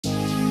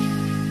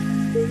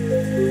My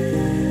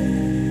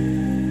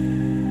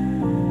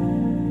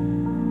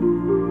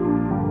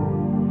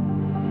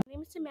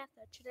name is Samantha.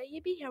 Today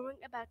you'll be hearing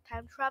about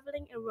time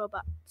traveling and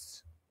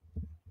robots.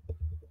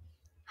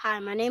 Hi,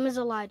 my name is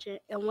Elijah,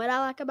 and what I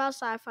like about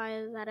sci-fi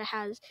is that it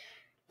has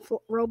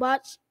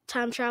robots,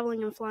 time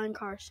traveling, and flying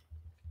cars.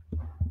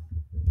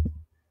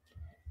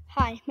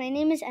 Hi, my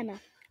name is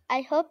Emma.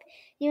 I hope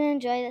you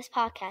enjoy this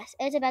podcast.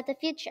 It's about the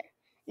future.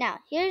 Now,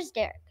 here's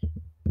Derrick.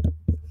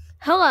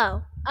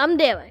 Hello, I'm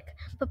Derrick.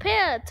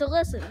 Prepare to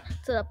listen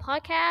to the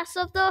podcast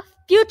of the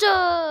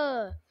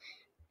future.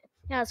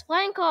 Now it's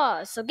flying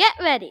cars, so get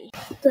ready.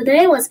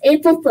 Today was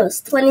April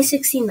 1st,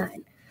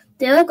 2069.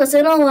 Derrick was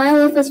in a line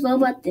with his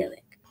robot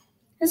Derrick.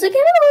 Is it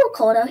getting a little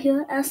cold out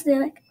here? Asked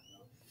Derrick.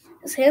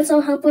 His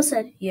handsome helper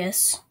said,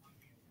 yes.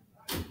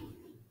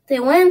 They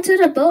went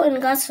into the boat and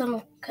got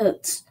some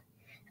coats.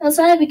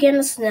 Outside it began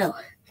to snow.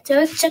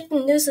 Derrick checked the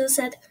news and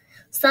said,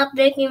 stop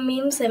making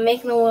memes and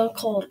making the world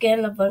cold. Get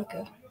in the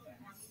bunker.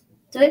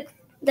 Derrick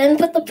then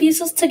put the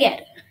pieces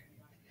together.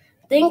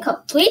 Then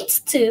called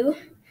tweets too.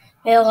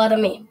 Made a lot of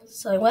memes.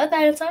 So he went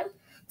back in time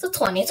to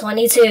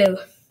 2022.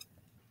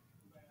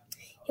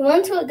 He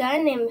went to a guy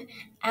named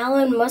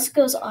Elon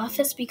Musk's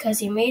office because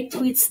he made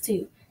tweets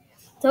too.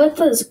 Derrick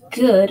put his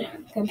good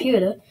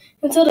computer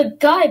into the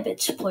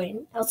garbage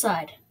point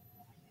outside.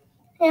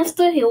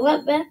 After he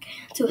went back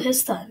to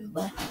his time,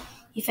 but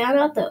he found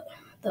out that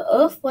the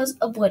Earth was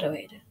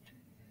obliterated.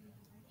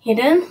 He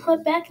then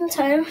went back in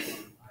time,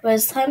 but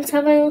his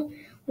time-traveling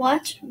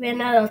watch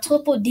ran out of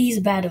Triple D's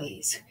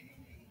batteries.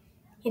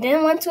 He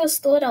then went to a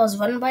store that was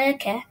run by a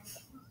cat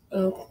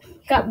and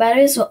got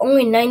batteries for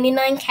only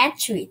 99 cat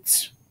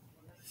treats.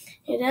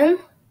 He then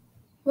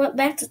went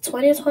back to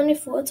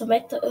 2024 to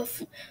make the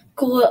Earth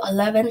cooler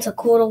 11 to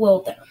cool the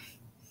world down.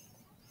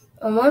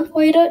 A month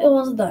later, it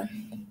was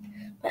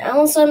done. But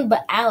Alan's son,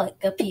 Alec,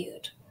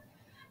 appeared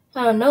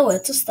out of nowhere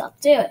to stop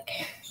Derrick.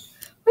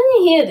 What are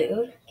you here,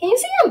 dude? Can you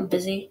see I'm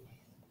busy?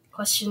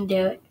 Questioned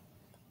Derrick.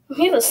 I'm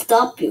here to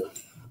stop you,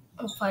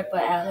 replied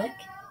Alec.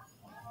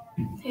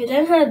 They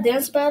then had a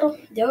dance battle.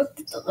 Derrick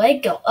did the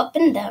leg go up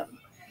and down,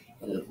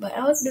 but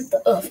Alec did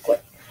the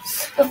earthquake.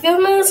 A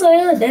few minutes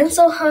later, the dance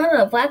so hot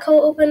a black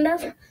hole opened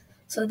up,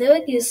 so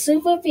Derrick used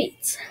super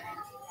beats.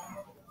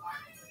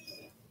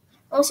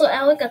 Also,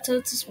 Alec got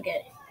turned to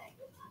spaghetti.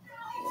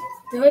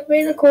 Derrick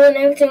made the call and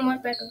everything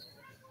went back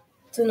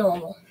to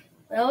normal.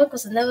 Alec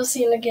was never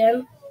seen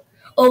again.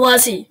 Or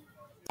was he?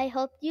 I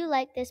hope you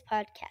like this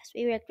podcast.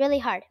 We worked really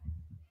hard.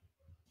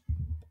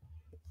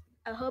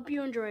 I hope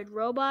you enjoyed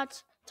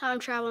robots, time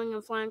traveling,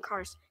 and flying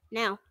cars.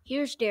 Now,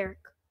 here's Derrick.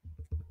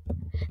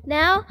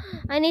 Now,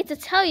 I need to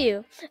tell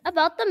you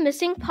about the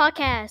missing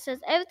podcast.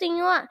 It's everything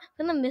you want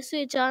from the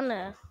mystery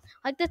genre,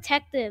 like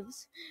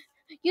detectives.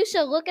 You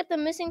should look at the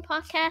missing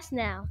podcast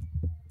now.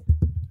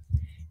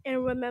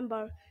 And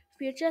remember,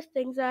 future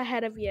things are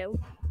ahead of you.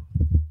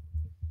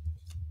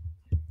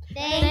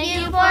 Thank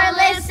you for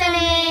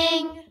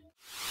listening.